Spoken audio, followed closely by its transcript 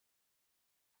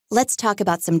let's talk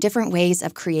about some different ways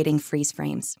of creating freeze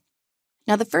frames.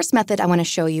 Now, the first method I want to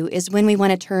show you is when we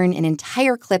want to turn an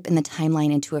entire clip in the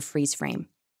timeline into a freeze frame.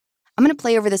 I'm going to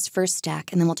play over this first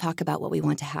stack, and then we'll talk about what we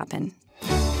want to happen.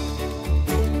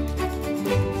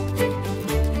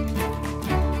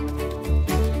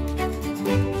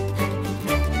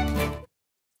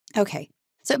 Okay,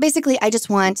 so basically I just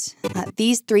want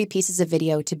these 3 pieces of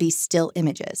video to be still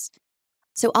images.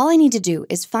 So all I need to do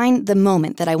is find the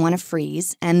moment that I want to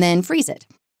freeze and then freeze it.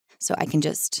 So I can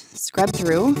just scrub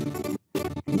through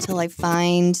until I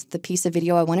find the piece of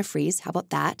video I want to freeze. How about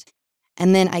that?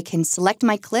 And then I can select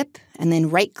my clip and then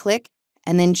right-click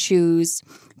and then choose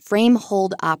Frame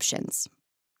Hold Options.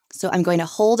 So I'm going to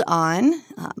hold on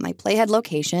my playhead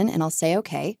location and I'll say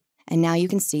OK. And now you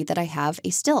can see that I have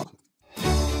a still.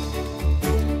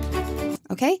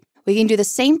 Okay, we can do the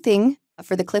same thing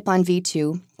for the clip on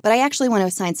V2, but I actually want to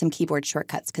assign some keyboard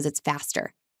shortcuts because it's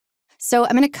faster. So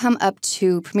I'm going to come up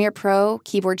to Premiere Pro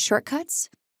Keyboard Shortcuts.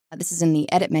 This is in the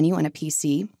Edit menu on a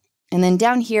PC. And then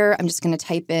down here, I'm just going to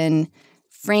type in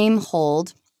Frame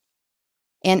Hold.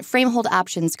 And Frame Hold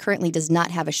Options currently does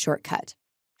not have a shortcut.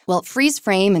 Well, Freeze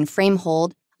Frame and Frame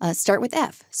Hold start with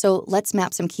F. So let's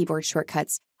map some keyboard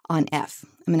shortcuts on F.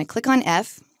 I'm going to click on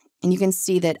F, and you can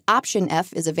see that Option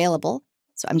F is available.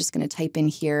 So I'm just going to type in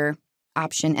here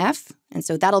Option F, and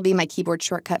so that'll be my keyboard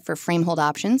shortcut for Frame Hold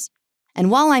Options.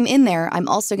 And while I'm in there, I'm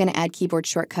also going to add keyboard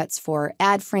shortcuts for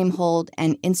Add Frame Hold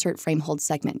and Insert Frame Hold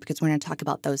Segment, because we're going to talk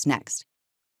about those next.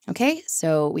 Okay,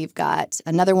 so we've got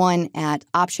another one at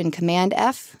Option Command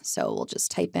F, so we'll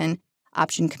just type in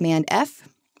Option Command F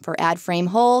for Add Frame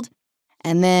Hold,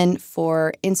 and then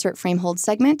for Insert Frame Hold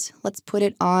Segment, let's put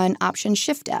it on Option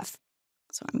Shift F.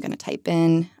 So I'm going to type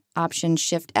in Option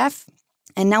Shift F.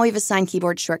 And now we've assigned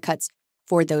keyboard shortcuts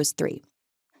for those 3.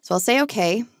 So I'll say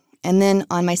OK. And then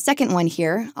on my second one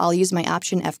here, I'll use my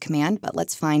Option F command, but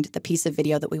let's find the piece of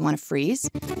video that we want to freeze.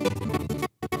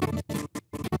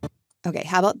 OK,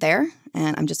 how about there?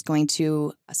 And I'm just going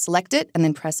to select it and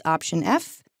then press Option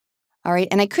F. All right,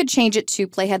 and I could change it to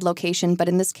playhead location, but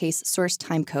in this case, source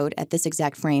timecode at this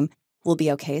exact frame will be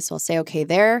OK. So I'll say OK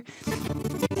there.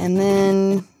 And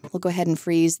then we'll go ahead and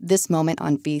freeze this moment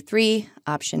on V3,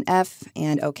 Option F,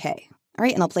 and OK. All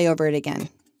right, and I'll play over it again.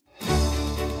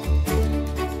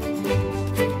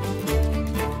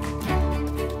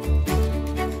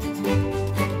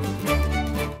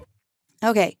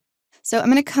 Okay, so I'm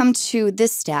going to come to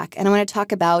this stack, and I want to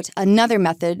talk about another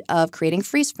method of creating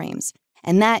freeze frames,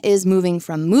 and that is moving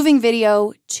from moving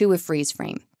video to a freeze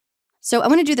frame. So I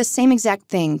want to do the same exact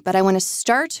thing, but I want to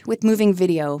start with moving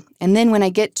video, and then when I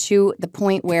get to the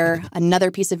point where another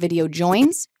piece of video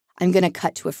joins, I'm going to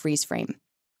cut to a freeze frame.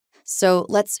 So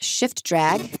let's shift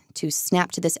drag to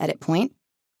snap to this edit point,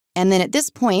 and then at this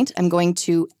point, I'm going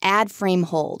to add frame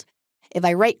hold. If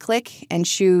I right-click and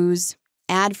choose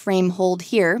Add Frame Hold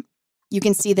here, you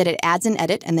can see that it adds an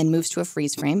edit and then moves to a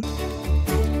freeze frame.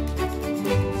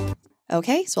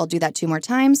 Okay, so I'll do that 2 more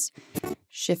times.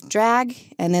 Shift drag,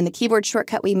 and then the keyboard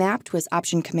shortcut we mapped was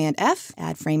Option Command F,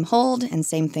 Add Frame Hold, and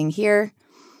same thing here.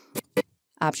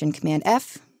 Option Command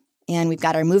F, and we've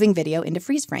got our moving video into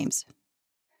freeze frames.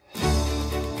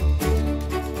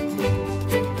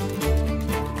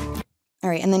 All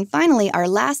right, and then finally, our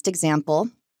last example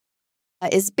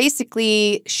is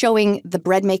basically showing the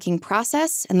bread making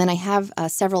process, and then I have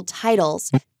several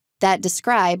titles that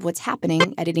describe what's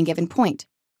happening at any given point.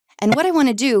 And what I want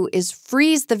to do is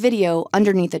freeze the video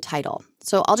underneath the title.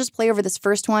 So I'll just play over this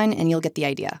first one and you'll get the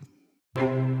idea.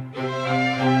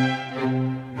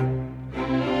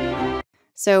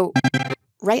 So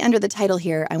right under the title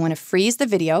here, I want to freeze the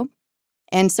video.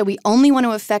 And so we only want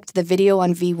to affect the video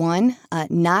on V1,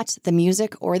 not the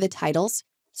music or the titles.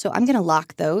 So I'm going to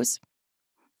lock those.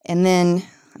 And then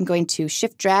I'm going to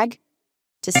shift drag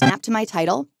to snap to my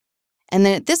title. And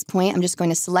then at this point, I'm just going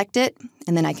to select it,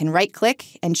 and then I can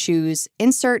right-click and choose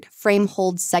Insert Frame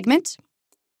Hold Segment.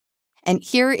 And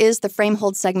here is the frame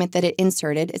hold segment that it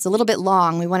inserted. It's a little bit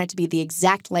long. We want it to be the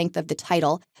exact length of the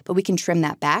title, but we can trim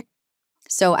that back.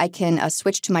 So I can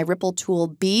switch to my Ripple tool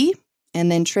B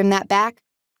and then trim that back.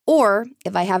 Or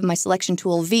if I have my selection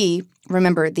tool V,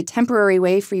 remember the temporary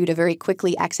way for you to very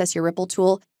quickly access your Ripple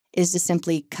tool is to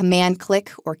simply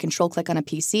Command-click or Control-click on a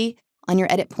PC on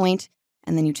your edit point,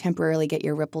 and then you temporarily get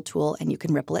your Ripple tool and you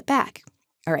can ripple it back.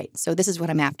 All right, so this is what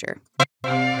I'm after.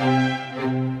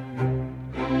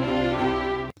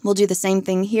 We'll do the same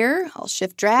thing here. I'll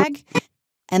shift drag.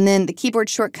 And then the keyboard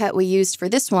shortcut we used for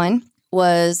this one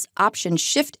was Option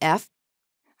Shift F.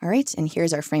 All right, and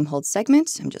here's our frame hold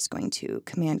segment. I'm just going to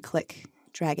Command click,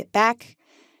 drag it back,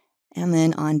 and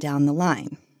then on down the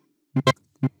line.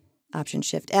 Option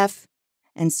Shift F,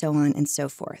 and so on and so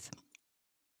forth.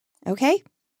 Okay?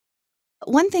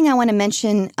 One thing I want to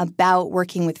mention about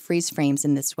working with freeze frames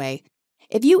in this way,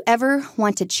 if you ever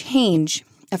want to change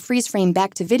a freeze frame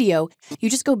back to video, you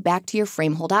just go back to your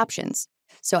frame hold options.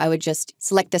 So I would just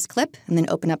select this clip and then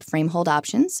open up frame hold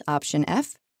options, Option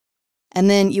F, and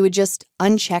then you would just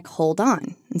uncheck hold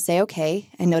on and say, okay,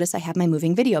 and notice I have my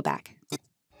moving video back.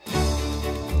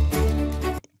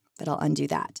 But I'll undo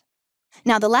that.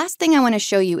 Now, the last thing I want to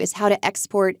show you is how to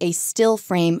export a still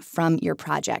frame from your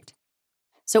project.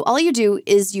 So all you do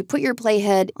is you put your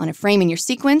playhead on a frame in your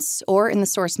sequence or in the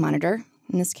source monitor.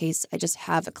 In this case, I just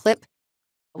have a clip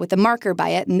with a marker by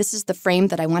it, and this is the frame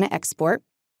that I want to export.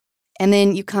 And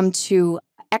then you come to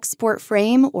Export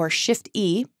Frame or Shift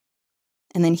E,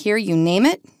 and then here you name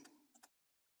it.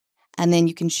 And then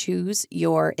you can choose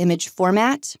your image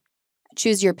format,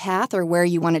 choose your path or where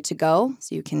you want it to go.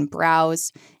 So you can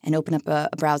browse and open up a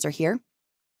browser here.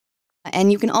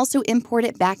 And you can also import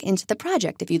it back into the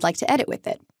project if you'd like to edit with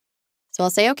it. So I'll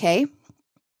say OK.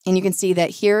 And you can see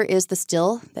that here is the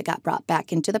still that got brought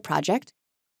back into the project.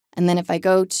 And then if I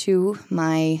go to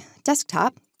my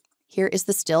desktop, here is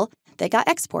the still that got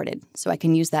exported. So I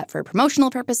can use that for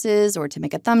promotional purposes or to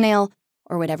make a thumbnail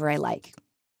or whatever I like.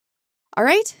 All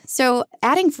right, so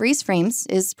adding freeze frames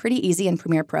is pretty easy in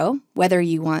Premiere Pro, whether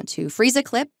you want to freeze a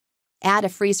clip, add a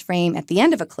freeze frame at the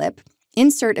end of a clip,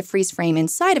 insert a freeze frame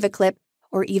inside of a clip,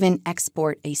 or even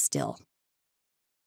export a still.